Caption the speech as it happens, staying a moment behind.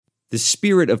The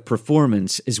spirit of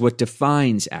performance is what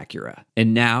defines Acura,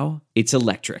 and now it's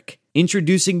electric.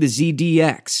 Introducing the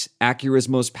ZDX, Acura's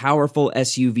most powerful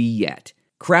SUV yet.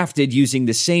 Crafted using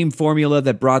the same formula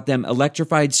that brought them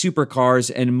electrified supercars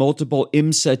and multiple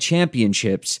IMSA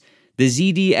championships, the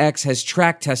ZDX has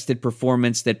track-tested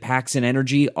performance that packs an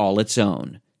energy all its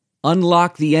own.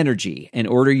 Unlock the energy and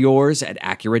order yours at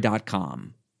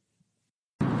Acura.com.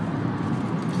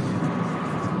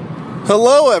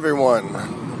 Hello,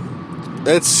 everyone.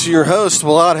 It's your host,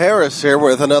 Willard Harris, here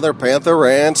with another Panther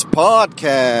Rants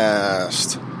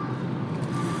podcast.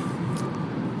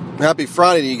 Happy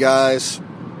Friday to you guys.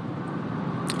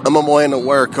 I'm on my way into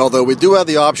work, although we do have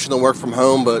the option to work from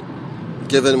home, but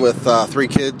given with 3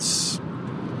 kids,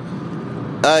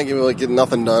 I ain't really getting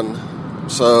nothing done.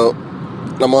 So,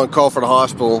 I'm on call for the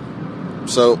hospital.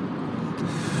 So,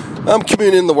 I'm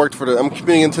commuting into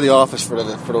the office for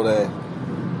the day.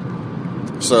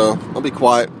 So, I'll be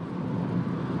quiet.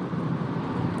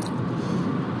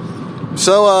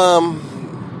 So,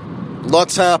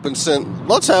 lots happened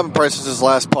probably since this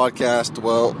last podcast.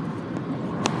 Well,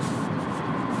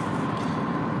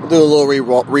 we'll do a little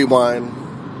rewind.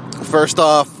 First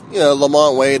off,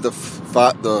 Lamont Wade, the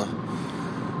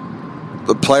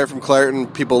player from Clareton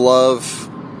people love.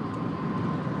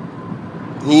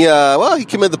 He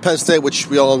committed to Penn State, which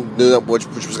we all knew that which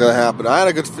was going to happen. I had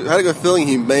a good feeling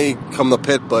he may come to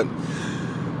Pitt, but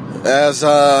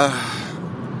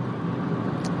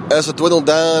as it dwindled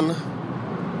down,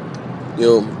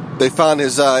 they found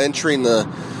his entry in the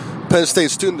Penn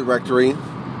State student directory,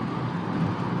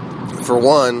 for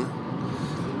one.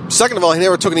 Second of all, he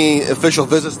never took any official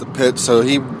visits to Pitt, so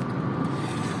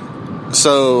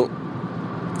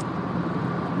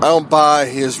I don't buy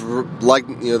his that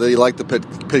he liked the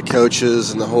Pitt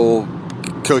coaches and the whole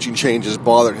coaching changes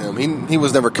bothered him. He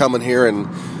was never coming here, and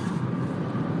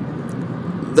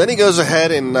then he goes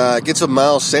ahead and gets a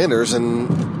Miles Sanders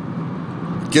and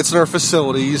gets in our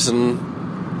facilities and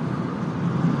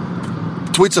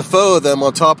tweets a photo of them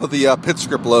on top of the Pitt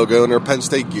script logo in their Penn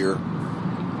State gear.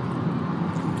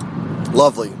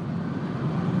 Lovely.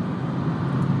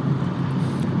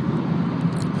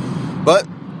 But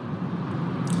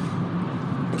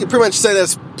you can pretty much say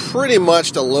that's pretty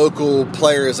much the local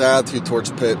player's attitude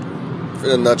towards Pitt, in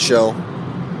a nutshell.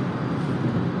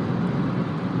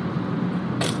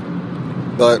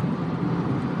 But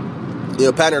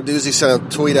Pat Narduzzi sent a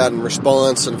tweet out in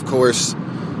response, and of course,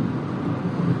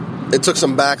 it took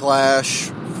some backlash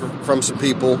from some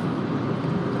people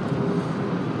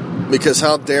because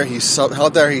how dare he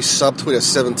subtweet a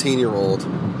 17-year-old?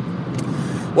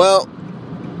 Well,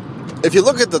 if you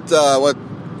look at what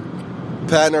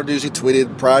Pat Narduzzi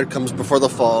tweeted, "Pride comes before the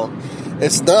fall,"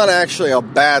 it's not actually a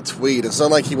bad tweet. It's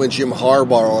not like he went Jim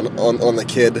Harbaugh on the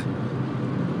kid.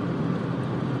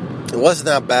 It wasn't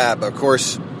that bad, but of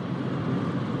course,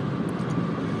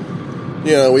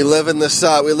 we live in this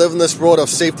world of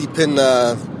safety pin.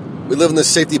 We live in this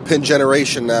safety pin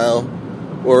generation now,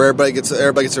 where everybody gets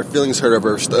their feelings hurt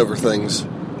over things.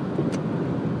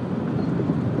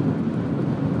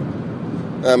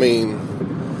 I mean,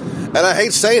 and I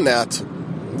hate saying that.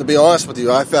 To be honest with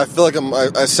you, I feel like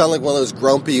I sound like one of those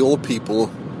grumpy old people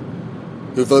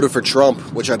who voted for Trump,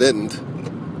 which I didn't.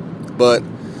 But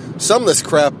some of this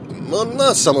crap, well,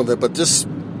 not some of it, but just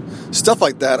stuff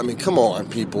like that. I mean, come on,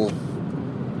 people.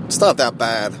 It's not that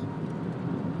bad.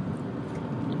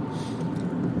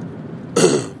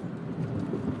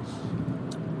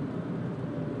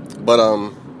 But,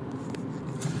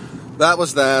 that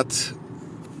was that.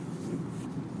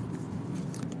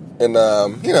 And,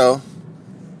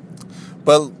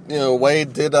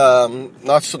 Wade did,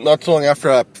 not so long after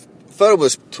that photo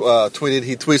was tweeted,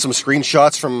 he tweeted some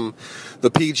screenshots from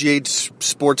the PGA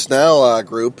Sports Now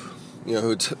group,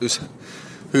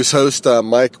 whose host,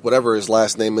 Mike, whatever his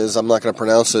last name is, I'm not going to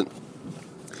pronounce it.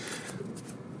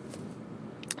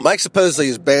 Mike supposedly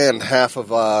has banned half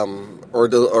of, I'm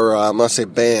going to say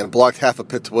banned, blocked half of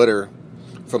Pitt Twitter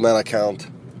from that account.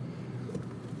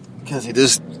 Because he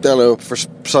just, I don't know, for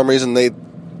some reason a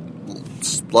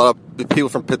lot of people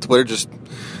from Pitt Twitter just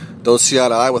don't see eye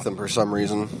to eye with him for some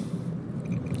reason.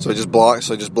 So he just blocks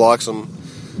them.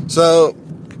 So,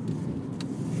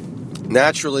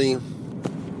 naturally,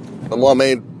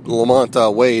 Lamont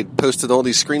Wade posted all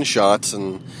these screenshots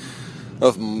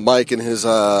of Mike and his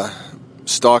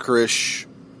stalkerish,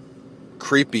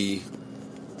 creepy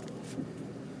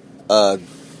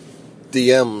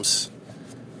DMs.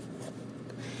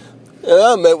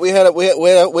 Yeah, man, we had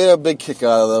a big kick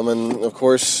out of them, and of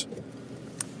course,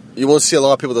 you won't see a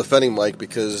lot of people defending Mike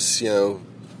because,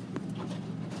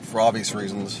 for obvious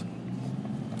reasons.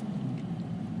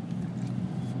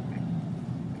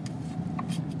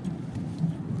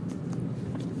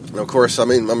 And of course,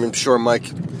 I'm sure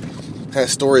Mike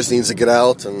has stories he needs to get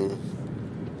out, and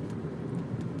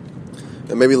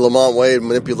maybe Lamont Wade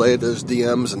manipulated those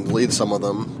DMs and deleted some of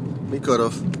them. He could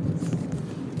have.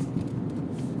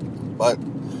 But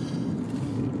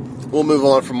we'll move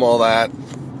on from all that.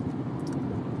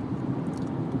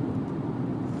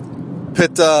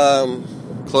 Pitt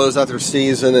closed out their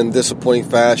season in disappointing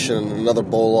fashion. Another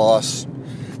bowl loss.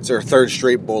 It's their third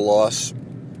straight bowl loss.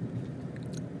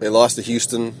 They lost to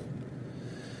Houston.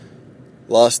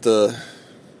 Lost to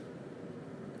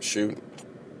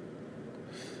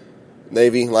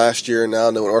Navy last year, and now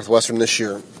Northwestern this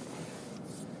year.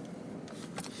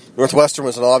 Northwestern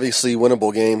was an obviously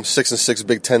winnable game, 6-6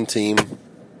 Big Ten team,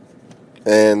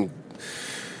 and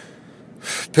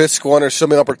Pitt squandered so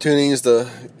many opportunities to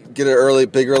get an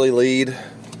big early lead.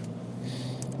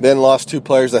 Then lost two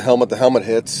players to helmet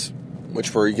hits,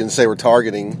 which you can say were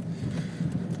targeting,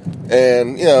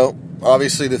 and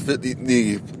obviously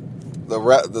the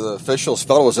officials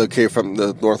felt it was okay from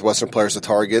the Northwestern players to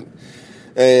target.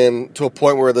 And to a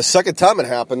point where the second time it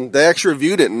happened, they actually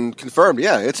reviewed it and confirmed,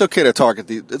 yeah, it's okay to target.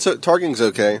 Targeting's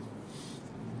okay.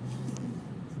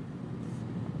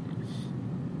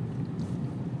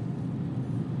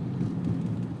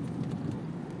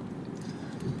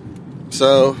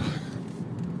 So,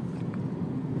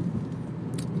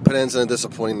 Pitt ends on a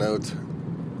disappointing note.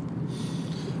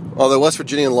 Although West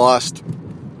Virginia lost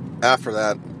after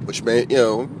that, which made,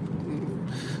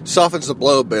 softens the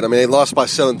blow a bit. I mean, they lost by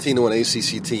 17 to an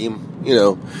ACC team,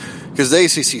 because the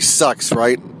ACC sucks,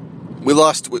 right? We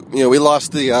lost to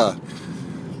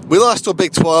a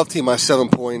Big 12 team by 7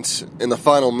 points in the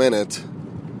final minute.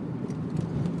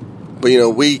 But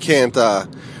we can't.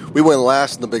 We went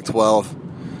last in the Big 12.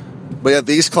 But yet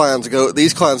these clowns go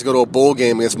to a bowl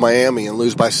game against Miami and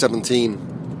lose by 17.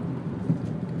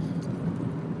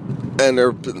 And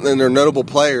their notable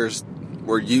players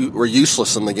were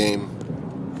useless in the game.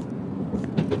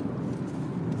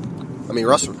 I mean,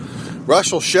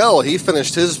 Russell Shell, he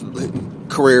finished his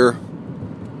career,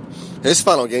 his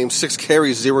final game, 6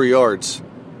 carries, 0 yards.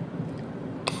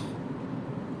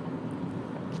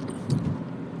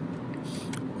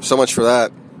 So much for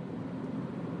that.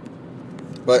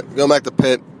 But going back to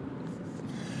Pitt,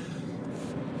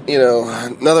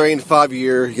 another 8-5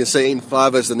 year. You can say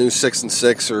 8-5 as the new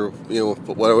 6-6, or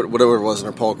whatever it was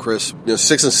under Paul Chris.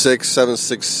 6-6,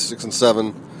 7-6,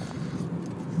 6-7.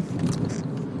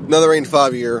 Another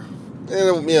 8-5 year,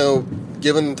 and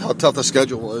given how tough the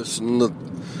schedule was and the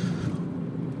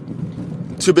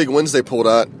 2 big wins they pulled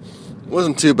out, it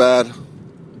wasn't too bad.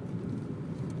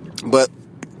 But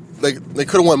they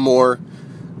could have won more.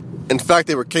 In fact,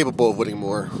 they were capable of winning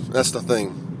more. That's the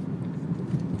thing.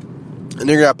 And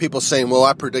you're gonna have people saying, "Well,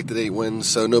 I predicted 8 wins,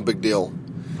 so no big deal."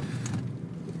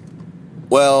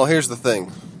 Well, here's the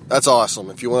thing. That's awesome.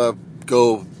 If you want to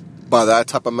go by that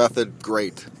type of method,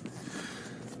 great.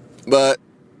 But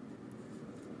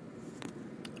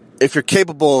if you're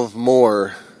capable of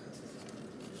more,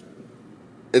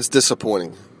 it's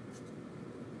disappointing.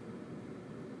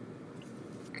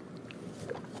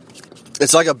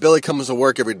 It's like a Billy comes to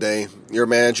work every day. You're a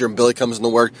manager and Billy comes into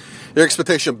work. Your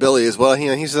expectation of Billy is, well,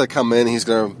 he's going to come in, he's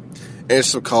going to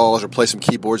answer some calls or play some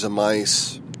keyboards and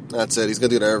mice. That's it. He's going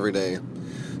to do that every day.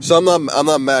 So I'm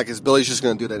not mad because Billy's just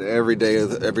going to do that every day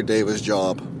of his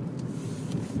job.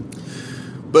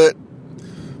 But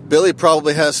Billy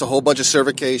probably has a whole bunch of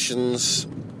certifications,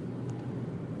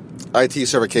 IT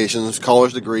certifications,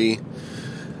 college degree,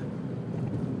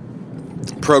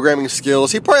 programming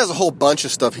skills. He probably has a whole bunch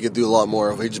of stuff he could do a lot more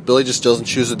of. Billy just doesn't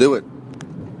choose to do it.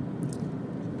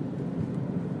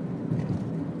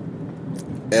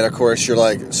 And of course, you're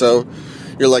like,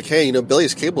 hey,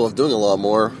 Billy's capable of doing a lot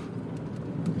more.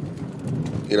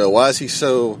 Why is he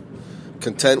so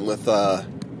content with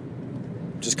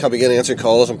just coming in, answering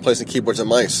calls, and placing keyboards and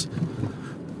mice?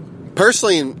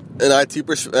 Personally, in IT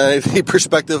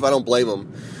perspective, I don't blame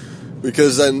him.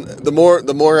 Because then the more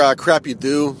crap you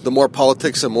do, the more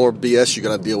politics and more BS you're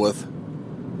gonna deal with.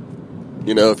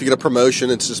 If you get a promotion,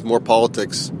 it's just more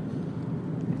politics.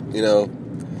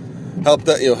 Help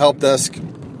desk,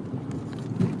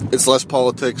 it's less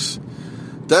politics.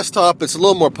 Desktop, it's a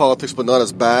little more politics, but not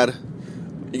as bad.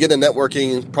 You get into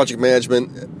networking, project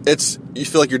management, you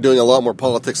feel like you're doing a lot more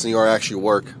politics than you are actually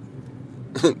work.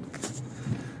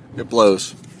 It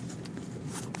blows.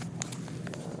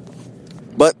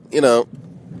 But,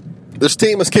 this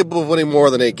team is capable of winning more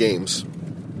than 8 games.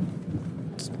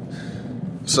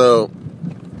 So,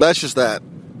 that's just that.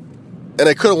 And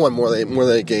they could have won more than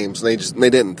 8 games, and they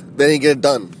didn't. They didn't get it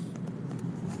done.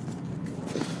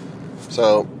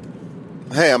 So,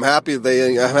 hey, I'm happy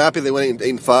they went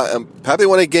 8-5. I'm happy they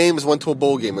won 8 games, went to a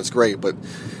bowl game. That's great, but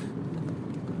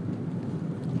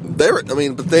they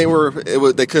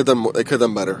could have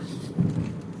done better.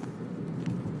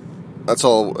 That's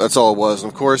all it was.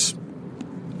 And of course,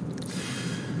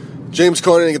 James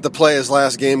Conner didn't get to play his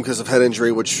last game because of head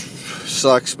injury, which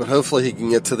sucks. But hopefully he can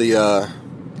get to the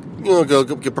go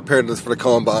get prepared for the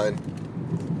combine.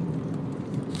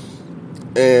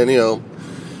 And you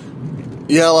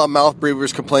had a lot of mouth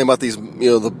breathers complain about these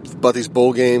about these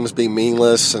bowl games being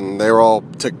meaningless, and they were all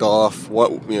ticked off.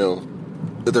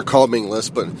 That they're called meaningless,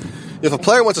 but if a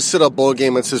player wants to sit up bowl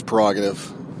game, it's his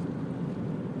prerogative.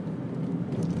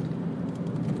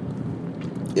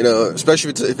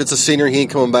 Especially if it's a senior, he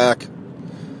ain't coming back.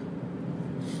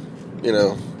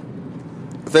 If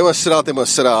they want to sit out, they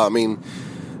must sit out. I mean,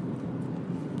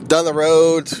 down the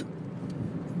road,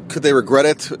 could they regret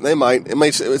it? They might.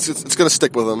 It's going to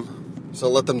stick with them. So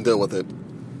let them deal with it.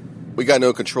 We got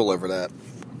no control over that.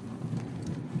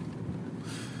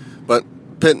 But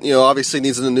Pitt, obviously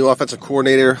needs a new offensive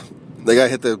coordinator. They got to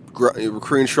hit the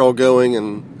recruiting trail going,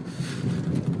 and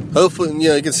hopefully,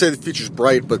 you can say the future's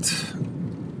bright, but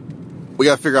we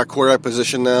got to figure out quarterback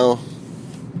position now.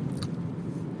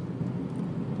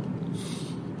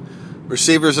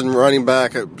 Receivers and running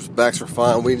backs are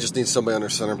fine. We just need somebody under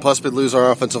center. Plus, we lose our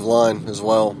offensive line as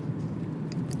well.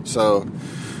 So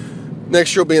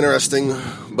next year will be interesting,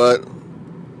 but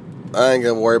I ain't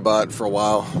gonna worry about it for a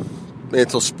while. Maybe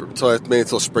until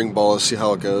spring ball to see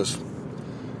how it goes.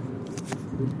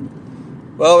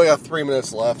 Well, we got 3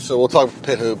 minutes left, so we'll talk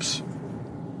Pitt hoops.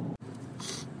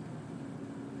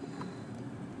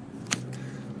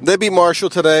 They beat Marshall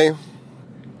today.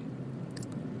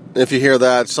 If you hear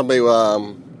that, if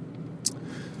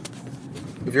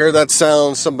you heard that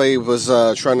sound, somebody was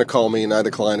trying to call me and I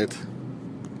declined it.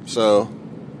 So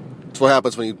that's what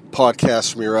happens when you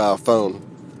podcast from your phone.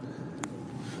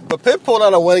 But Pitt pulled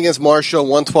out a win against Marshall,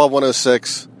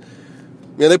 112-106.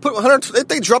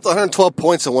 They dropped 112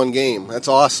 points in one game. That's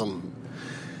awesome.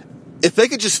 If they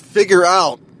could just figure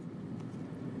out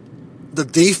the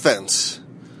defense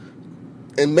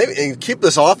and keep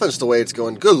this offense the way it's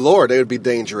going, good Lord, they would be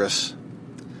dangerous.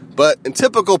 But in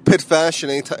typical Pitt fashion,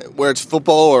 anytime, where it's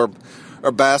football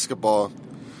or basketball,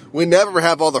 we never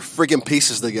have all the friggin'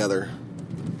 pieces together.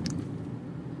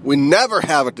 We never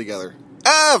have it together.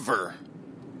 Ever.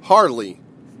 Hardly.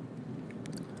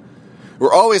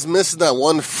 We're always missing that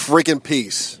one friggin'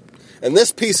 piece. And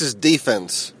this piece is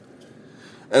defense.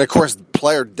 And, of course,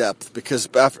 player depth. Because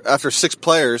after 6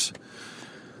 players,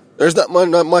 there's not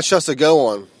much else to go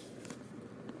on.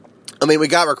 I mean, we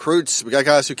got recruits. We got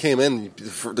guys who came in,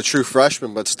 the true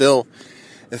freshmen. But still,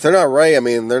 if they're not ready,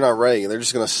 they're not ready. They're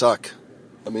just going to suck.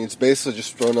 It's basically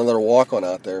just throwing another walk-on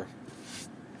out there.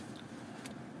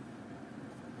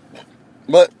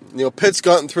 But, Pitt's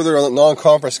gotten through their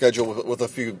non-conference schedule with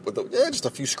just a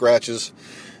few scratches.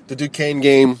 The Duquesne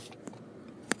game,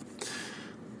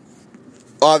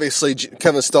 obviously,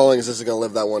 Kevin Stallings isn't going to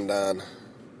live that one down.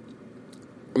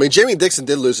 Jamie Dixon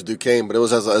did lose to Duquesne, but it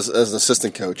was as an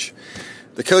assistant coach.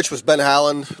 The coach was Ben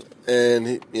Howland,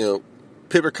 and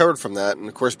Pitt recovered from that. And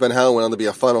of course, Ben Howland went on to be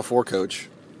a Final Four coach.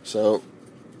 So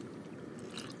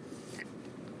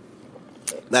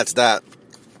that's that.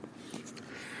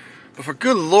 But for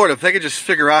good Lord, if they could just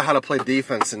figure out how to play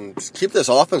defense and just keep this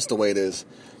offense the way it is,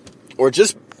 or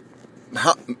just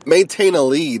maintain a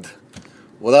lead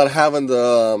without having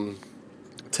to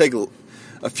take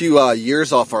a few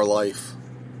years off our life,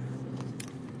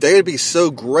 they'd be so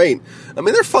great.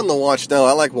 They're fun to watch now.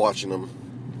 I like watching them.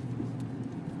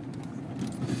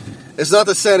 It's not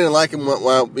to say I didn't like him.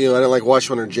 I didn't like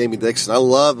watching him under Jamie Dixon. I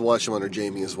loved watching him under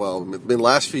Jamie as well.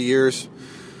 Last few years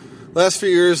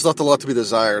left a lot to be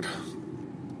desired.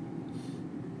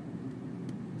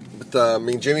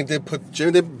 But Jamie did put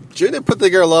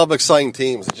together a lot of exciting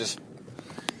teams. It just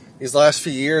these last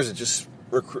few years, it just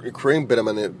recruiting bit him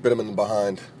in the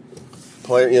behind.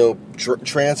 Player,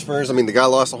 transfers. The guy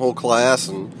lost the whole class,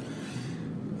 and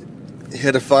he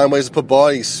had to find ways to put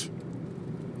bodies.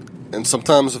 And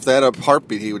sometimes, if they had a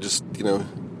heartbeat, he would just, he'd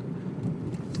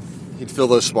fill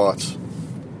those spots.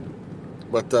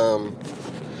 But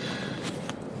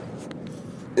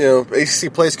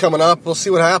ACC plays coming up. We'll see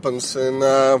what happens. And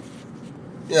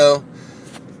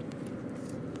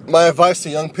my advice to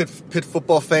young Pitt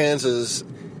football fans is,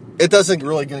 it's not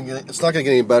going to get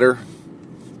any better.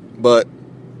 But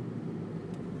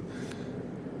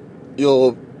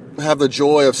you'll have the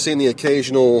joy of seeing the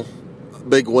occasional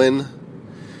big win.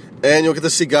 And you'll get to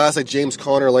see guys like James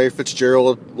Conner, Larry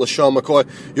Fitzgerald, LaShawn McCoy.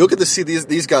 You'll get to see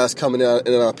these guys coming out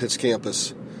in and out of Pitt's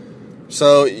campus.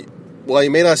 So while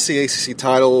you may not see ACC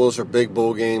titles or big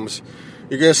bowl games,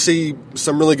 you're going to see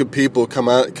some really good people come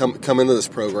into this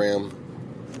program.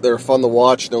 They're fun to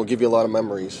watch, and they'll give you a lot of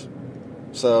memories.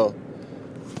 So,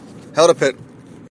 hell to Pitt.